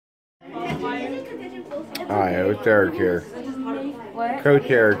Hi, it's Eric here. What? Coach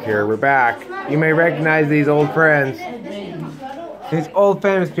Eric here. We're back. You may recognize these old friends. These old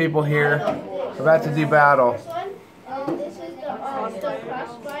famous people here. We're about to do battle. And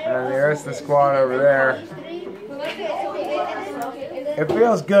the rest of the squad over there. It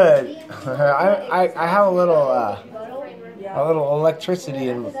feels good. I have a little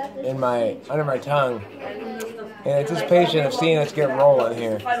electricity under my tongue. And anticipation of seeing us get rolling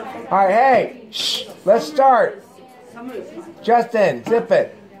here. Alright, hey! Shh! Let's start! Justin, zip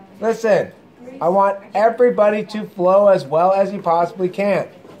it. Listen, I want everybody to flow as well as you possibly can.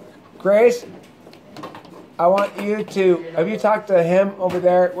 Grace, I want you to, have you talked to him over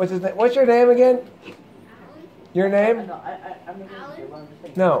there? What's his name? What's your name again? Your name?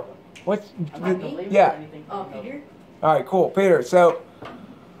 No. What's, yeah. Peter? Alright, cool. Peter, so,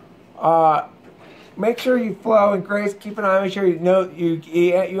 make sure you flow, and Grace, keep an eye, make sure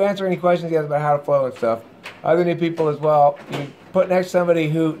you answer any questions he has about how to flow and stuff. Other new people as well. You put next to somebody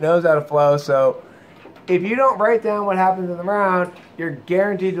who knows how to flow, so if you don't write down what happens in the round, you're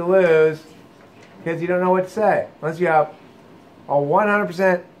guaranteed to lose because you don't know what to say. Unless you have a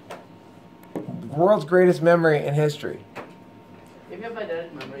 100% world's greatest memory in history. If you have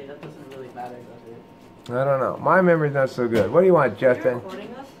eidetic memory, that doesn't really matter, does it? I don't know. My memory's not so good. What do you want, Justin? Are you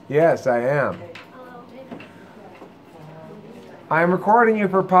recording us? Yes, I am. I am recording you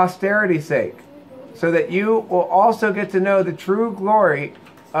for posterity's sake, so that you will also get to know the true glory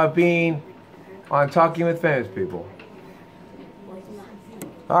of being on Talking with Famous People.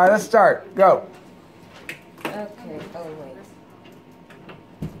 All right, let's start. Go. Okay. Oh, wait.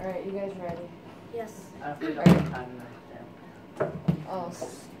 Alright, you guys ready? Yes. I forgot the time right I'll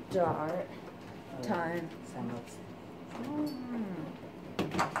start. Time.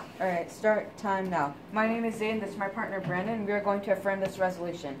 Alright, start time now. My name is Zane, this is my partner Brandon, and we are going to affirm this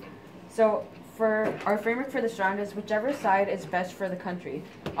resolution. So, for our framework for this round is whichever side is best for the country.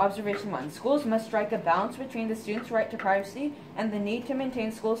 Observation 1. Schools must strike a balance between the student's right to privacy and the need to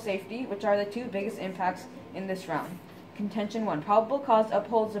maintain school safety, which are the two biggest impacts in this round. Contention 1. Probable cause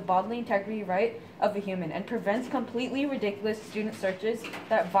upholds the bodily integrity right of the human and prevents completely ridiculous student searches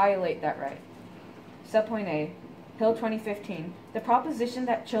that violate that right. Subpoint A. Hill 2015. The proposition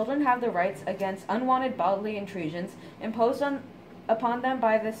that children have the rights against unwanted bodily intrusions imposed upon them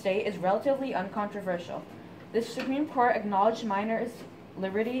by the state is relatively uncontroversial. The Supreme Court acknowledged minors'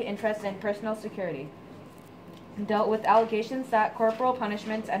 liberty, interest, and personal security, dealt with allegations that corporal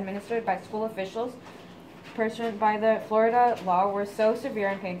punishments administered by school officials pursuant by the Florida law were so severe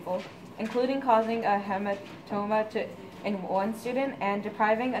and painful, including causing a hematoma in one student and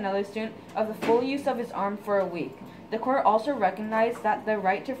depriving another student of the full use of his arm for a week. The court also recognized that the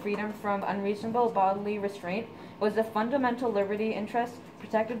right to freedom from unreasonable bodily restraint was a fundamental liberty interest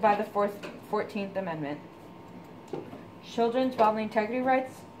protected by the 14th Amendment. Children's bodily integrity right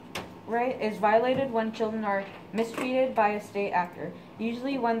is violated when children are mistreated by a state actor,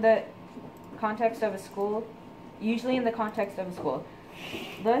 usually in the context of a school.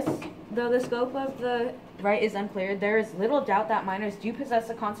 Thus, though the scope of the right is unclear, there is little doubt that minors do possess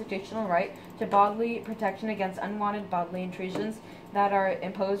a constitutional right to bodily protection against unwanted bodily intrusions that are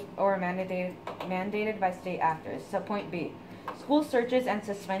imposed or mandated by state actors. Subpoint B. School searches and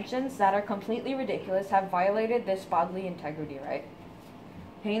suspensions that are completely ridiculous have violated this bodily integrity right.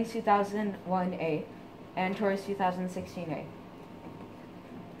 Haynes 2001A and Torres 2016A.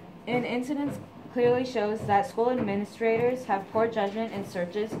 An incident clearly shows that school administrators have poor judgment in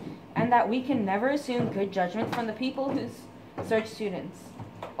searches and that we can never assume good judgment from the people who search students.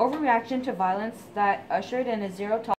 Overreaction to violence that ushered in a zero tolerance